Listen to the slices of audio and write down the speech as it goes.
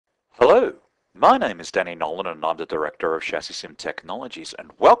My name is Danny Nowlan and I'm the Director of ChassisSim Technologies,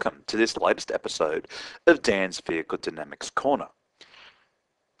 and welcome to this latest episode of Dan's Vehicle Dynamics Corner.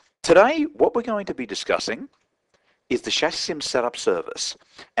 Today what we're going to be discussing is the ChassisSim setup service,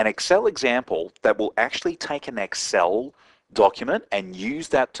 an Excel example that will actually take an Excel document and use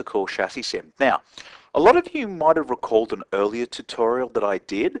that to call ChassisSim. Now, a lot of you might have recalled an earlier tutorial that I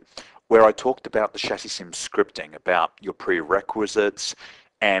did where I talked about the ChassisSim scripting, about your prerequisites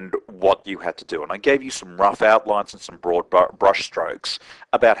and what you had to do. And I gave you some rough outlines and some broad brush strokes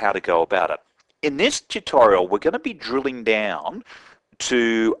about how to go about it. In this tutorial, we're going to be drilling down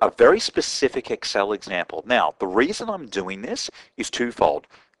to a very specific Excel example. Now, the reason I'm doing this is twofold.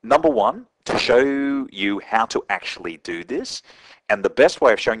 Number one, to show you how to actually do this. And the best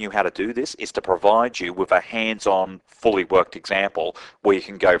way of showing you how to do this is to provide you with a hands-on, fully worked example where you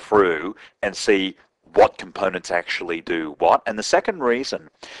can go through and see what components actually do what. And the second reason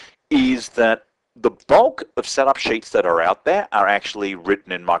is that the bulk of setup sheets that are out there are actually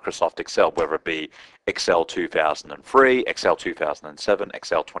written in Microsoft Excel, whether it be Excel 2003, Excel 2007,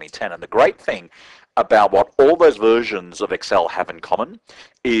 Excel 2010. And the great thing about what all those versions of Excel have in common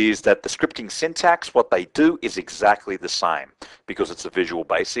is that the scripting syntax, what they do is exactly the same because it's a Visual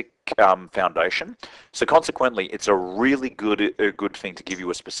Basic foundation. So consequently, it's a really good thing to give you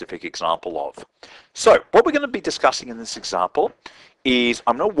a specific example of. So what we're going to be discussing in this example is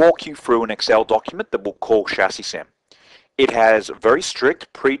I'm going to walk you through an Excel document that we'll call ChassisSim. It has very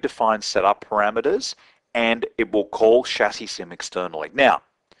strict predefined setup parameters and it will call ChassisSim externally. Now,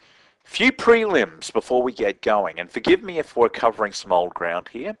 few prelims before we get going, and forgive me if we're covering some old ground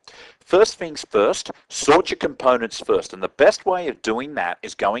here. First things first, sort your components first, and the best way of doing that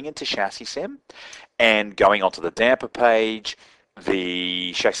is going into ChassisSim and going onto the damper page,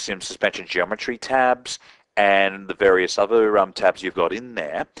 the ChassisSim suspension geometry tabs, and the various other tabs you've got in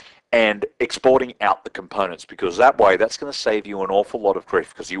there, and exporting out the components, because that way that's going to save you an awful lot of grief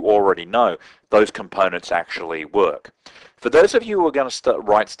because you already know those components actually work. For those of you who are going to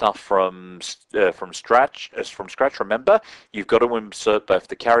write stuff from scratch, remember you've got to insert both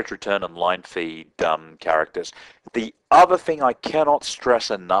the carriage return and line feed characters. The other thing I cannot stress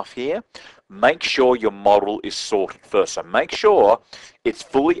enough here, make sure your model is sorted first. So make sure it's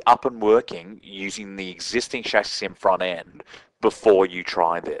fully up and working using the existing ChassisSim front end before you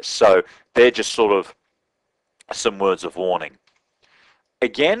try this. So they're just sort of some words of warning.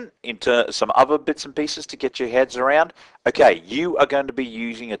 Again, into some other bits and pieces to get your heads around. Okay, you are going to be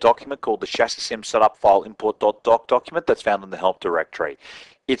using a document called the ChassisSim setup file import.doc document that's found in the help directory.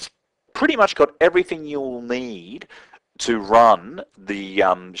 It's pretty much got everything you'll need to run the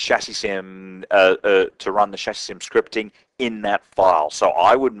ChassisSim scripting in that file. So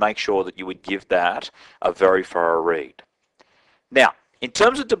I would make sure that you would give that a very thorough read. Now, in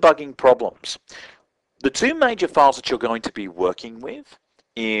terms of debugging problems, the two major files that you're going to be working with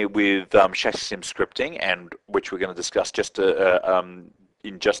ChassisSim scripting, and which we're going to discuss just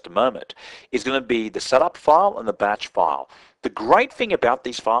in just a moment, is going to be the setup file and the batch file. The great thing about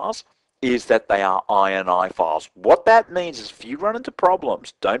these files is that they are INI files. What that means is if you run into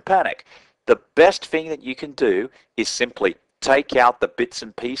problems, don't panic. The best thing that you can do is simply take out the bits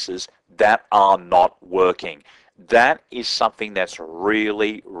and pieces that are not working. That is something that's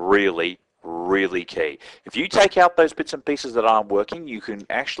really, really, really key. If you take out those bits and pieces that aren't working, you can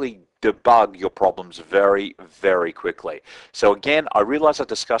actually debug your problems very, very quickly. So again, I realize I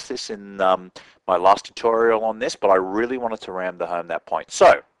discussed this in my last tutorial on this, but I really wanted to ram home that point.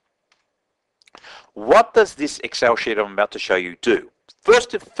 So, what does this Excel sheet I'm about to show you do? First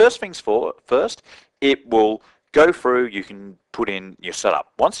things first, it will go through, you can put in your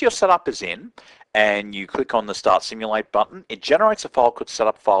setup. Once your setup is in, and you click on the Start Simulate button, it generates a file called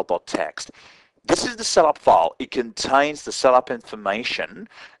setupfile.txt. This is the setup file. It contains the setup information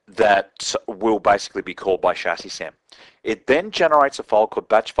that will basically be called by ChassisSim. It then generates a file called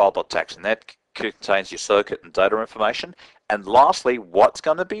batchfile.txt, and that contains your circuit and data information. And lastly, what's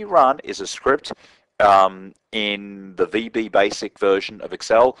going to be run is a script in the VB basic version of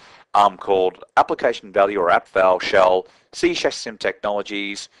Excel called application value or app-val shell C ChassisSim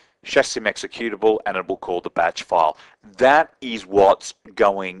technologies ChassisSim executable, and it will call the batch file. That is what's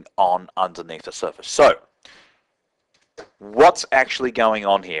going on underneath the surface. So, what's actually going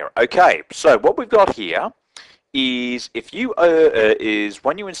on here? Okay, so what we've got here is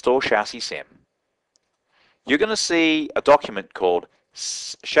when you install ChassisSim, you're going to see a document called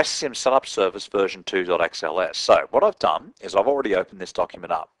ChassisSim Setup Service version 2.xls. So what I've done is I've already opened this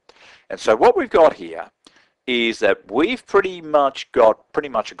document up. And so what we've got here is that we've pretty much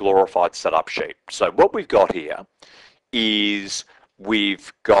a glorified setup sheet. So what we've got here is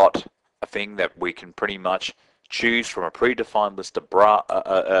we've got a thing that we can pretty much choose from a predefined list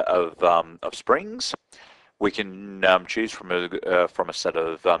of springs. We can choose from a set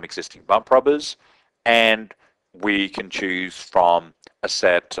of existing bump rubbers, and we can choose from a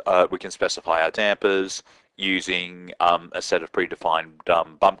set. We can specify our dampers using a set of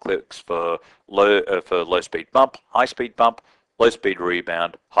predefined bump clicks for low speed bump, high speed bump, low speed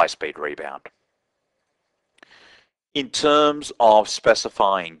rebound, high speed rebound. In terms of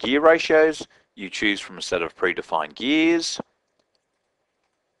specifying gear ratios, you choose from a set of predefined gears.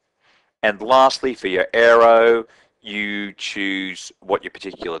 And lastly, for your aero, you choose what your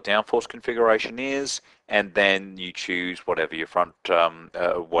particular downforce configuration is, and then you choose whatever your front your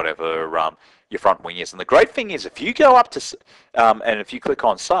front wing is. And the great thing is, if you go up to and if you click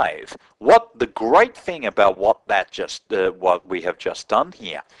on save, what the great thing about what we have just done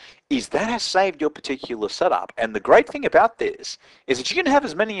here is that has saved your particular setup. And the great thing about this is that you can have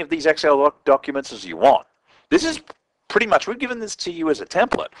as many of these Excel documents as you want. This is pretty much, we've given this to you as a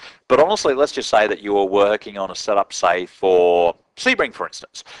template, but honestly, let's just say that you are working on a setup, say for Sebring, for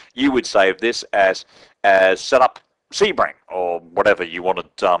instance. You would save this as setup Sebring, or whatever you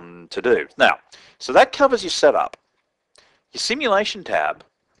wanted to do. Now, so that covers your setup. Your simulation tab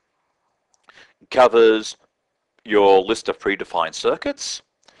covers your list of predefined circuits.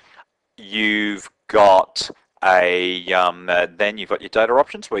 You've got then you've got your data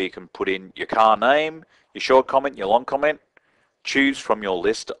options where you can put in your car name, your short comment, your long comment. Choose from your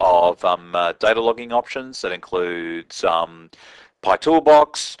list of data logging options that includes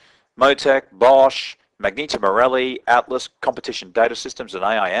PyToolbox, Motec, Bosch, Magneta Marelli, Atlas, Competition Data Systems, and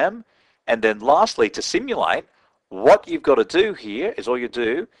AIM. And then lastly, to simulate, what you've got to do here is all you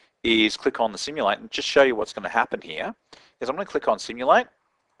do is click on the simulate, and just show you what's going to happen here is I'm going to click on simulate.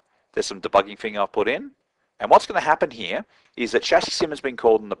 There's some debugging thing I've put in. And what's going to happen here is that ChassisSim has been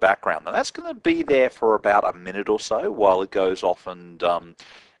called in the background. Now that's going to be there for about a minute or so while it goes off and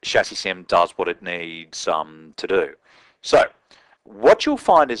ChassisSim does what it needs to do. So what you'll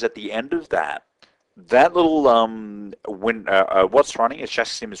find is at the end of that little what's running is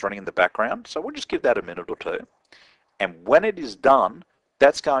ChassisSim is running in the background. So we'll just give that a minute or two. And when it is done,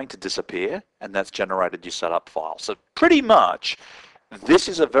 that's going to disappear, and that's generated your setup file. So pretty much, this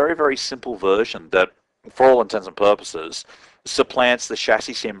is a very, very simple version that, for all intents and purposes, supplants the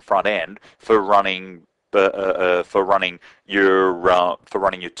ChassisSim front end for running your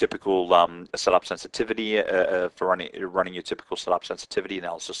typical setup sensitivity running your typical setup sensitivity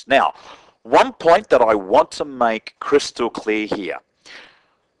analysis. Now, one point that I want to make crystal clear here.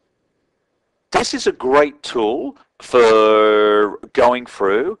 This is a great tool for going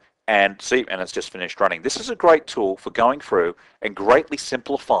through and it's just finished running. This is a great tool for going through and greatly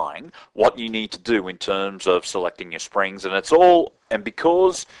simplifying what you need to do in terms of selecting your springs, and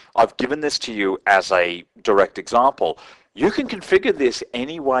because I've given this to you as a direct example, you can configure this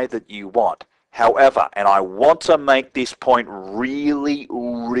any way that you want. However, and I want to make this point really,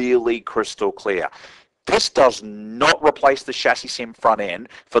 really crystal clear, this does not replace the ChassisSim front end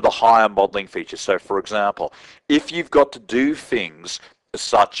for the higher modeling features. So for example, if you've got to do things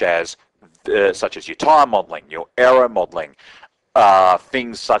such as your tire modeling, your aero modeling,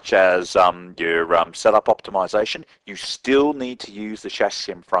 things such as your setup optimization, you still need to use the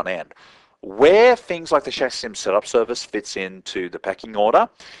ChassisSim front end. Where things like the ChassisSim setup service fits into the pecking order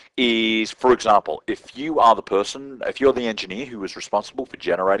is, for example, if you're the engineer who is responsible for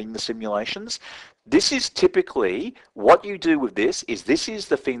generating the simulations, this is typically what you do with this is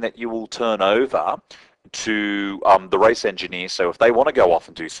the thing that you will turn over to the race engineer. So if they want to go off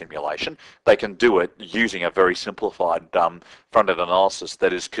and do simulation, they can do it using a very simplified front-end analysis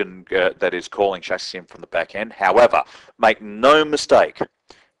that is calling ChassisSim from the back end. However, make no mistake,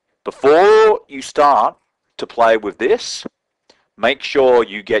 before you start to play with this, make sure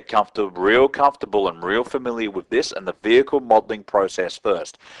you get real comfortable and real familiar with this and the vehicle modeling process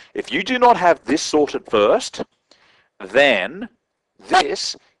first. If you do not have this sorted first, then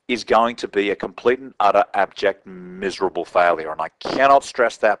this is going to be a complete and utter abject miserable failure, and I cannot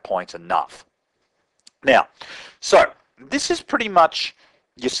stress that point enough. Now, so this is pretty much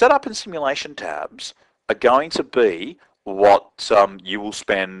your setup and simulation tabs are going to be what you will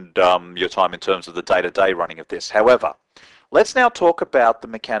spend your time in terms of the day-to-day running of this. However, let's now talk about the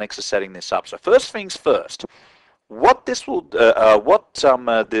mechanics of setting this up. So first things first, what this will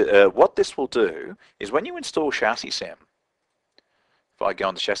do is when you install ChassisSim, if I go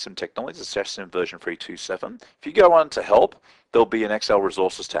on to ChassisSim Technologies, it's ChassisSim version 3.2.7. If you go on to Help, there'll be an Excel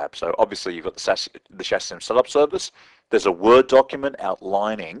Resources tab. So obviously you've got the ChassisSim Setup Service. There's a Word document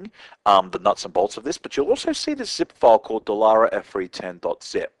outlining the nuts and bolts of this, but you'll also see this zip file called dolara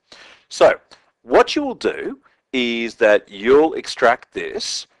f310.zip. So what you will do is that you'll extract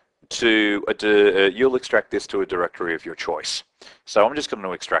this to a directory of your choice. So I'm just going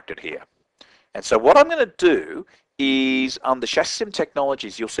to extract it here. And so what I'm going to do is under ChassisSim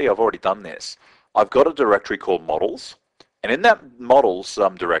Technologies, you'll see I've already done this. I've got a directory called Models. And in that Models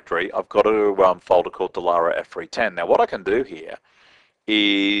directory, I've got a folder called Delara F310. Now what I can do here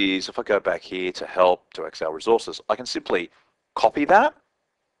is, if I go back here to help to Excel resources, I can simply copy that,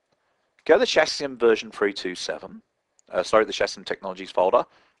 go to the ChassisSim version 327, the ChassisSim Technologies folder,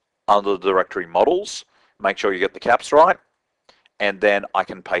 under the directory Models, make sure you get the caps right, and then I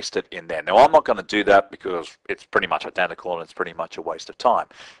can paste it in there. Now I'm not going to do that because it's pretty much identical and it's pretty much a waste of time.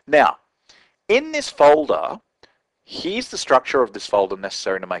 Now, in this folder, here's the structure of this folder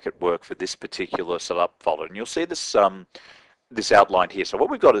necessary to make it work for this particular setup folder. And you'll see this this outlined here. So what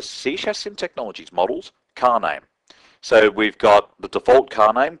we've got is ChassisSim Technologies Models, car name. So we've got the default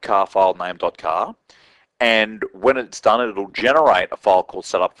car name, carfilename.car. And when it's done, it'll generate a file called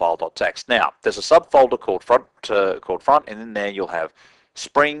setupfile.txt. Now, there's a subfolder called front, and in there you'll have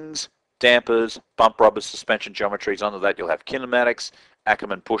springs, dampers, bump rubbers, suspension geometries. Under that, you'll have kinematics,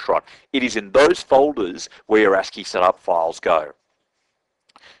 Ackerman pushrod. It is in those folders where your ASCII setup files go.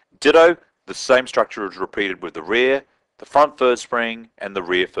 Ditto, the same structure is repeated with the rear, the front third spring, and the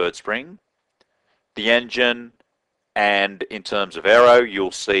rear third spring. The engine, and in terms of aero, you'll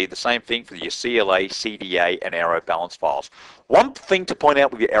see the same thing for your CLA, CDA, and aero balance files. One thing to point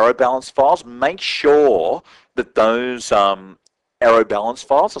out with your aero balance files, make sure that those aero balance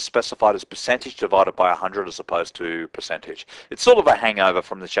files are specified as percentage divided by 100 as opposed to percentage. It's sort of a hangover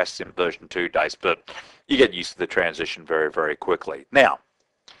from the ChassisSim version 2 days, but you get used to the transition very, very quickly. Now,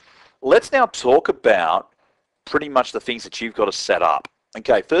 let's now talk about pretty much the things that you've got to set up.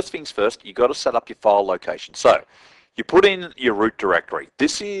 Okay, first things first, you've got to set up your file location. So, you put in your root directory.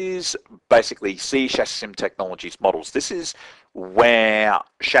 This is basically ChassisSim Technologies Models. This is where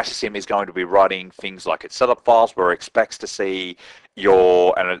ChassisSim is going to be writing things like its setup files, where it expects to see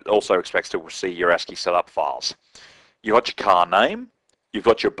and it also expects to see your ASCII setup files. You've got your car name, you've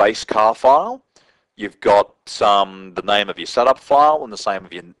got your base car file, you've got the name of your setup file and the same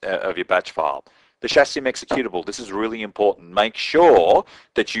of your batch file. The ChassisSim executable, this is really important. Make sure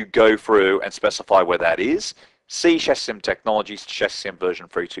that you go through and specify where that is. See ChassisSim Technologies, ChassisSim version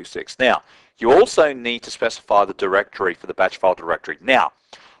 326. Now, you also need to specify the directory for the batch file directory. Now,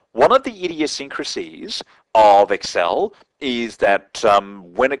 one of the idiosyncrasies of Excel is that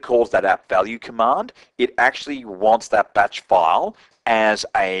when it calls that app value command, it actually wants that batch file as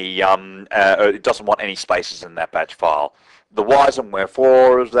a, it doesn't want any spaces in that batch file. The whys and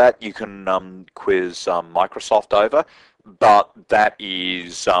wherefore of that you can quiz Microsoft over, but that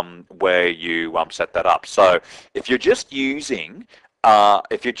is where you set that up. So if you're just using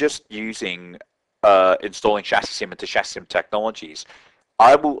installing ChassisSim into ChassisSim Technologies,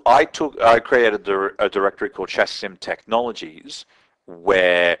 I created a directory called ChassisSim Technologies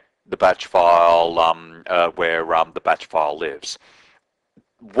where the batch file the batch file lives.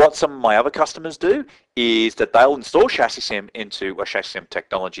 What some of my other customers do is that they'll install ChassisSim into a ChassisSim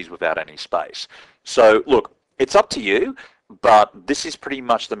Technologies without any space. So look, it's up to you, but this is pretty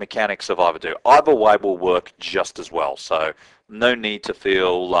much the mechanics of either do. Either way will work just as well. So no need to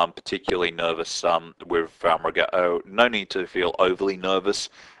feel particularly nervous no need to feel overly nervous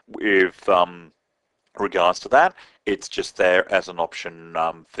with regards to that. It's just there as an option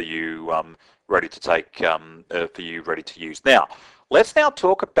for you ready to take for you ready to use. Now, let's now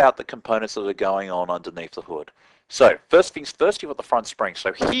talk about the components that are going on underneath the hood. So first things first, you've got the front spring.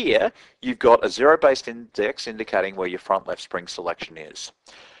 So here you've got a zero-based index indicating where your front left spring selection is.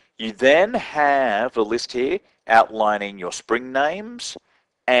 You then have a list here outlining your spring names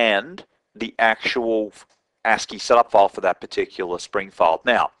and the actual ASCII setup file for that particular spring file.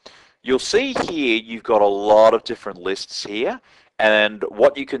 Now, you'll see here you've got a lot of different lists here, and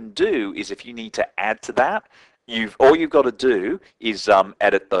what you can do is if you need to add to that, all you've got to do is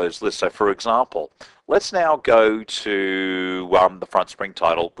edit those lists. So for example, let's now go to the front spring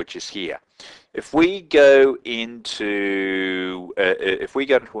title, which is here. If we go into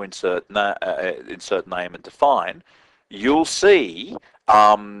insert name and define, you'll see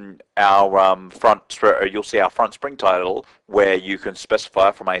our front spring title where you can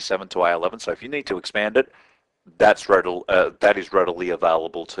specify from A7 to A11. So if you need to expand it, that is readily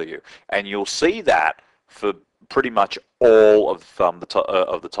available to you, and you'll see that for pretty much all of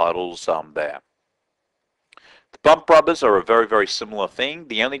the titles there. The bump rubbers are a very, very similar thing.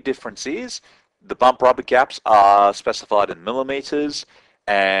 The only difference is the bump rubber gaps are specified in millimeters,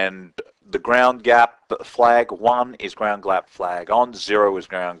 and the ground gap flag 1 is ground gap flag on, 0 is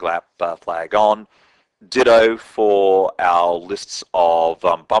ground gap flag on. Ditto for our lists of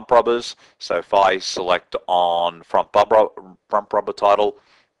bump rubbers. So if I select on front rubber title,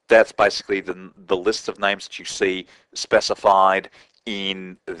 that's basically the list of names that you see specified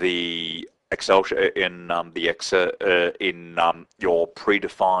in the Excel in your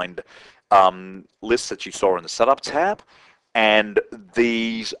predefined lists that you saw in the setup tab, and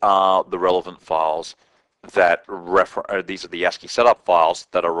these are the relevant files that these are the ASCII setup files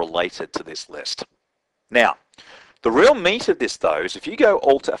that are related to this list. Now, the real meat of this, though, is if you go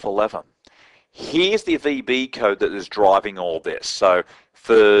Alt F11, here's the VB code that is driving all this. So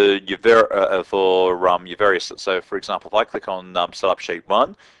for your various, so for example, if I click on Setup Sheet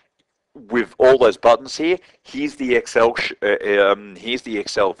 1, with all those buttons here, here's the Excel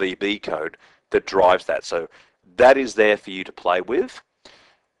VB code that drives that. So that is there for you to play with.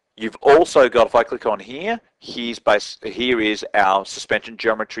 You've also got, if I click on here, here is our suspension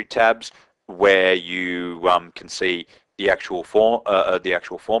geometry tabs, where you can see the actual form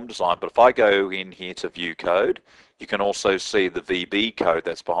design. But if I go in here to view code, you can also see the VB code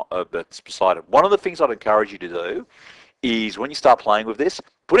that's beside it. One of the things I'd encourage you to do is when you start playing with this,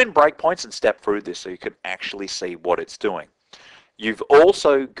 put in breakpoints and step through this so you can actually see what it's doing. You've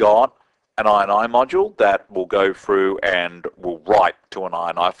also got an INI module that will go through and will write to an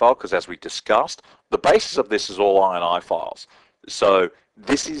INI file, because as we discussed, the basis of this is all INI files. So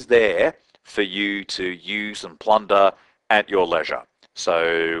this is there for you to use and plunder at your leisure.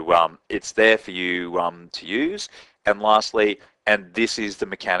 So it's there for you to use. And lastly, and this is the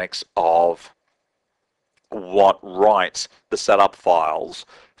mechanics of what writes the setup files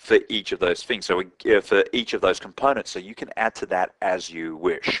for each of those things. So for each of those components, so you can add to that as you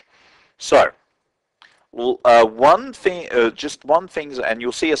wish. So one thing, and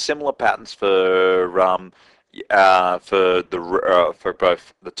you'll see a similar patterns for both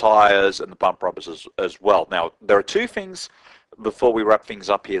the tires and the bump rubbers as well. Now, there are two things before we wrap things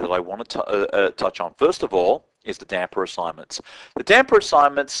up here that I want to touch on. First of all is the damper assignments. The damper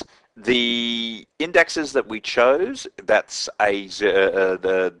assignments, the indexes that we chose, that's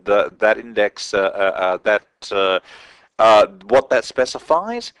that index, what that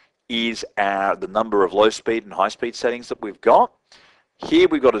specifies is the number of low speed and high speed settings that we've got. Here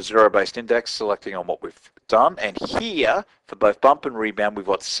we've got a zero-based index selecting on what we've done, and here for both bump and rebound we've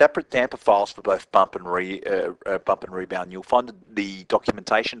got separate damper files for both bump and rebound. You'll find the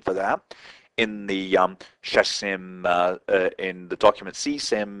documentation for that in the ChassisSim in the document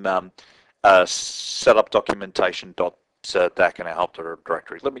CSIM setup documentation.dac in our help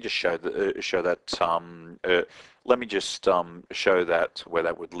directory. Let me just show that. Let me just show that where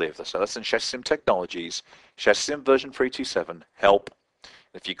that would live. So that's in ChassisSim Technologies, ChassisSim version 327 help.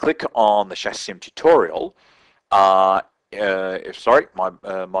 If you click on the ChassisSim tutorial, sorry,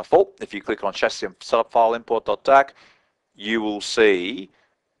 my fault. If you click on ChassisSim setup file import.dac, you will see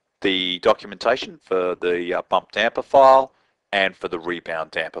the documentation for the bump damper and for the rebound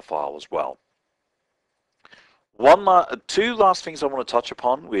damper file as well. Two last things I want to touch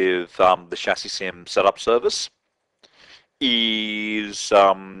upon with the ChassisSim setup service is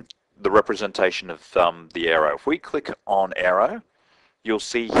the representation of the arrow. If we click on arrow, you'll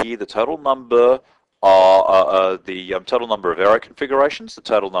see here the total number total number of arrow configurations, the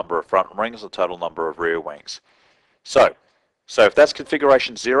total number of front wings, the total number of rear wings. So if that's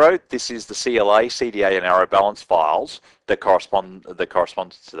configuration 0, this is the CLA, CDA, and arrow balance files that correspond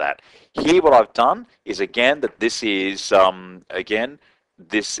to that. Here, what I've done is this is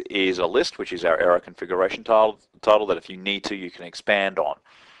a list, which is our arrow configuration title that if you need to, you can expand on.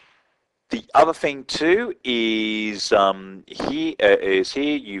 The other thing too is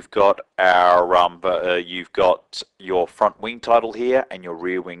here you've got you've got your front wing title here and your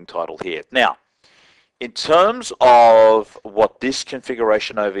rear wing title here. Now, in terms of what this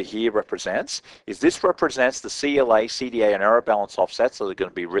configuration over here represents, is this represents the CLA, CDA, and arrow balance offsets that are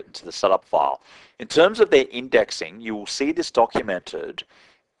going to be written to the setup file. In terms of their indexing, you will see this documented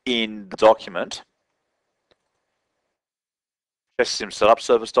in the document ChassisSim setup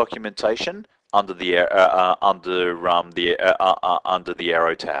service documentation under the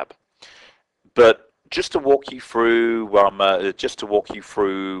arrow tab. But just to walk you through,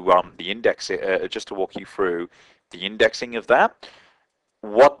 the indexing of that,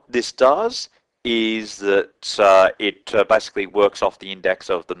 what this does is that it basically works off the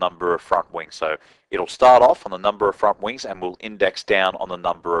index of the number of front wings. So it'll start off on the number of front wings and will index down on the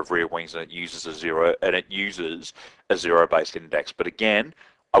number of rear wings, and it uses a zero-based index. But again,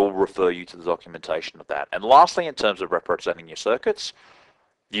 I will refer you to the documentation of that. And lastly, in terms of representing your circuits,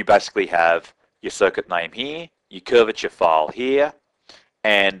 you basically have your circuit name here, your curvature file here,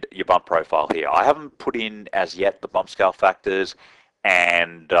 and your bump profile here. I haven't put in as yet the bump scale factors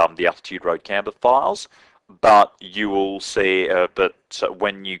and the altitude road camber files, but you will see, but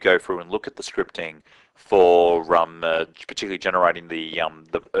when you go through and look at the scripting for particularly generating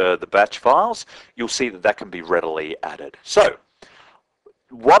the batch files, you'll see that that can be readily added. So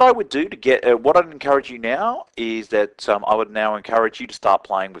what I would do to get, what I'd encourage you now is that I would now encourage you to start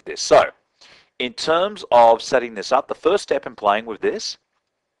playing with this. So in terms of setting this up, the first step in playing with this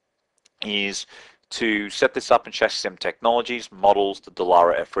is to set this up in ChassisSim Technologies, models the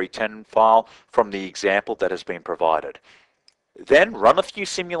Dallara F310 file from the example that has been provided. Then run a few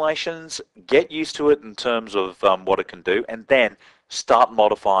simulations, get used to it in terms of what it can do, and then start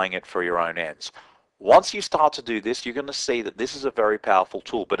modifying it for your own ends. Once you start to do this, you're going to see that this is a very powerful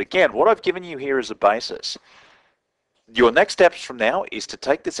tool. But again, what I've given you here is a basis. Your next steps from now is to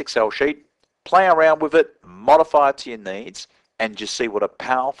take this Excel sheet, play around with it, modify it to your needs, and just see what a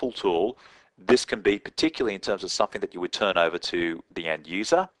powerful tool this can be, particularly in terms of something that you would turn over to the end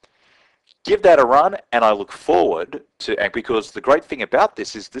user. Give that a run, and I look forward to, and because the great thing about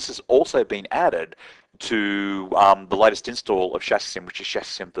this is this has also been added to the latest install of ChassisSim, which is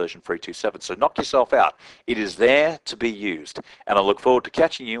ChassisSim version 327. So knock yourself out. It is there to be used, and I look forward to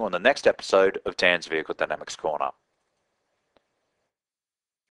catching you on the next episode of Dan's Vehicle Dynamics Corner.